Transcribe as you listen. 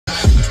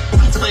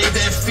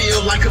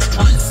like a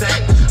punt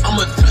sack. I'm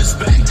a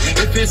touchback.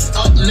 If it's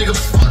up, nigga,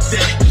 fuck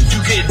that.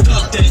 You get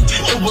ducked at.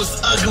 It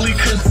was ugly,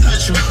 couldn't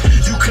touch me.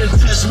 You couldn't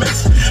touch me.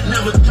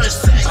 Never touch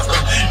sex.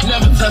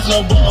 Never touch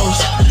no balls.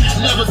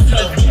 Never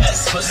touch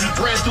gas.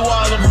 Ran through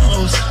all the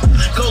modes.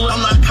 Go, I'm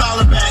not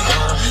calling back.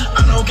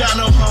 I don't got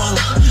no home.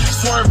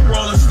 Swerve,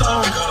 Rolling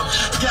Stone.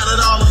 Got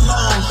it all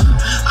alone.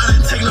 I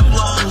didn't take no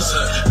blows.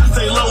 I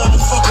stay low, I'm a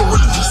fuck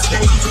around.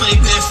 They play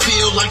that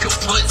field like a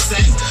punt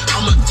sack.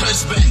 I'm a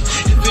touchback.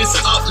 If it's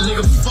up,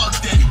 nigga, fuck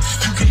that.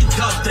 You get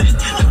ducked at.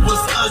 It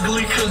was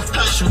ugly, couldn't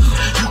touch me.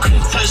 You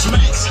couldn't touch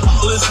Max.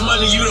 All this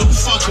money, you don't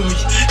fuck with me.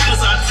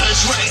 Cause I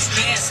touch Rex.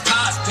 Fast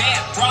cars, bad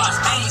bras,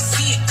 I ain't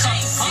see it come.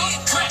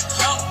 Crack,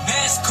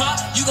 fast car,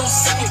 you gon'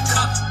 see it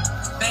come.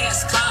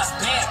 Fast cars,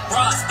 bad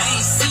bras, I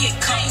ain't see it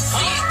come.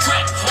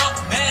 Crack,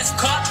 fast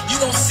car, you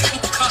gon' see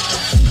it come.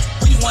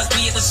 We the ones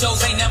be at the shows,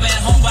 ain't never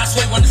at home, but I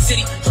swear run the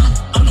city.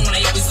 I'm the one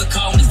I always look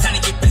call when it's time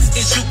to get busy.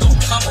 Is you gon'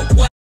 come or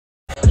what?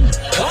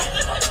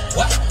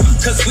 What?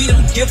 Cause we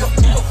don't give a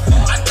fuck.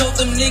 I told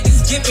them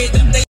niggas give it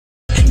up, they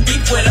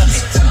beef with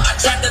us. I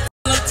tried to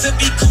tell them to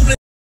be cool and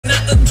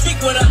not to tweak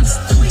with us.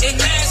 In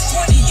Nash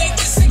 28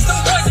 to 6, them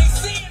boys ain't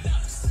seeing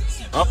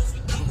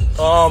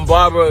us.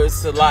 Barbara,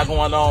 it's a lot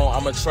going on.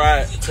 I'ma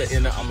try it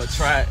in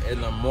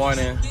the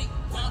morning.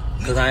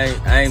 Cause I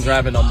ain't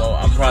driving no more.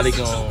 I'm probably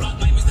gonna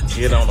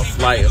get on a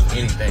flight if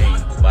anything,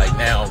 like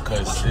now,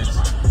 cause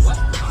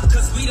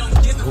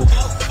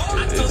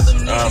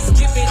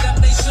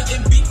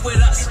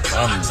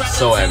I'm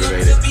so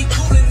aggravated.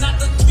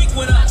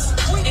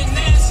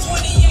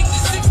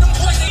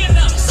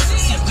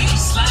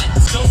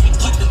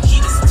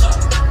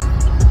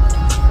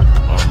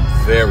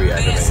 I'm very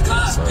aggravated.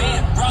 So.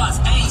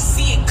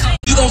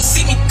 You don't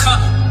see me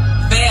come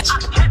bad.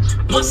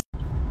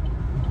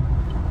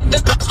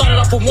 Started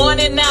off with 1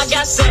 and now I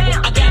got 7.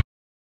 I got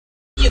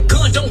your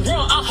gun, don't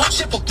run. I hold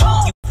shit for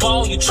fun. You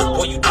fall, you trip,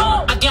 or you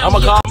dumb. I'ma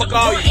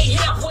call you.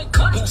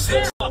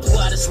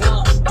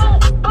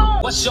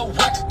 What's your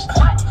record?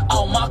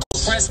 All my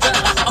friends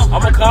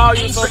I'ma call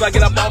you as soon as I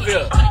get up off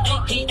here.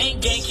 He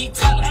ain't gang, he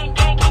telling.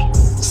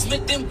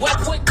 Smith and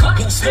West with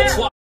cooking.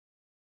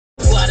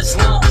 What is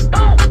love?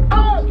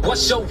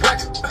 What's your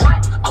record?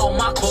 All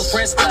my close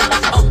friends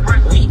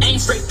we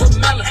ain't straight for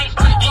melon.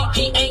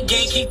 He ain't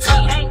gang, he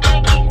telling.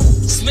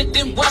 Smith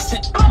and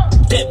Wesson,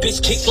 that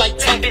bitch kick like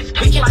 10.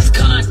 We get this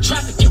con,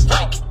 traffic get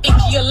right. If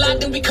he alive,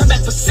 then we come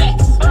back for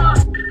sex.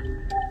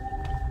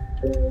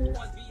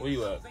 Where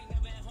you at?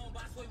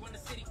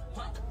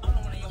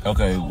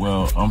 Okay,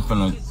 well, I'm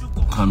finna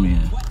come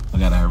in. I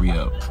gotta hurry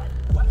up.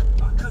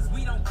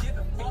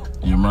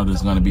 Your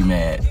mother's gonna be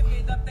mad.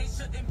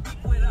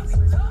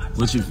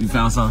 What you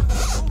found something?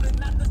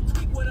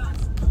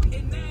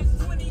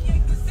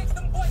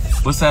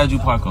 What side you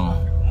park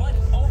on?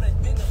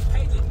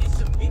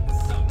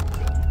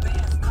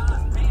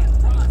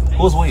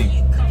 Who's we?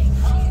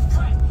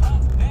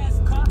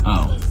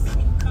 Oh.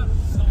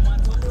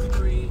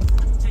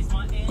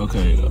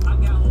 Okay.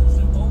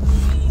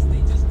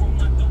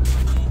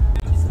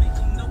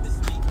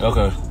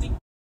 Okay.